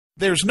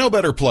There's no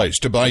better place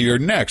to buy your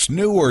next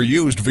new or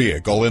used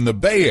vehicle in the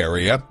Bay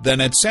Area than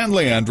at San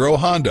Leandro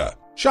Honda.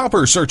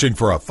 Shoppers searching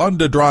for a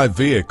fun-to-drive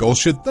vehicle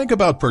should think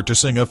about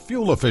purchasing a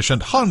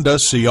fuel-efficient Honda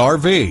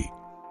CR-V.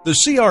 The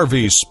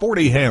CR-V's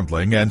sporty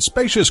handling and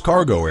spacious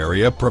cargo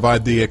area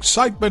provide the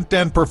excitement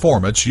and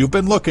performance you've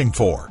been looking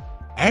for.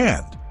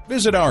 And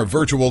visit our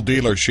virtual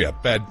dealership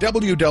at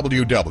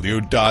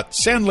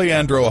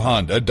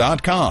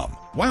www.sanleandrohonda.com.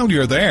 While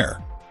you're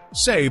there,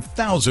 save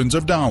thousands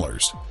of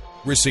dollars.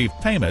 Receive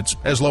payments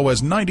as low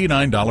as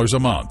 $99 a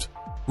month.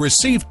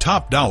 Receive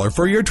top dollar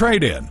for your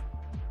trade-in.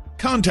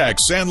 Contact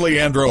San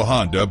Leandro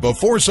Honda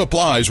before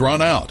supplies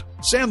run out.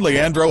 San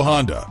Leandro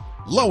Honda.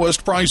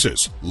 Lowest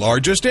prices,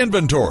 largest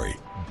inventory,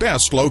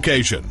 best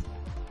location.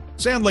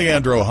 San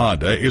Leandro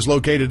Honda is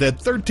located at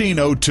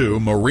 1302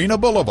 Marina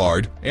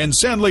Boulevard in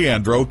San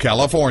Leandro,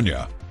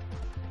 California.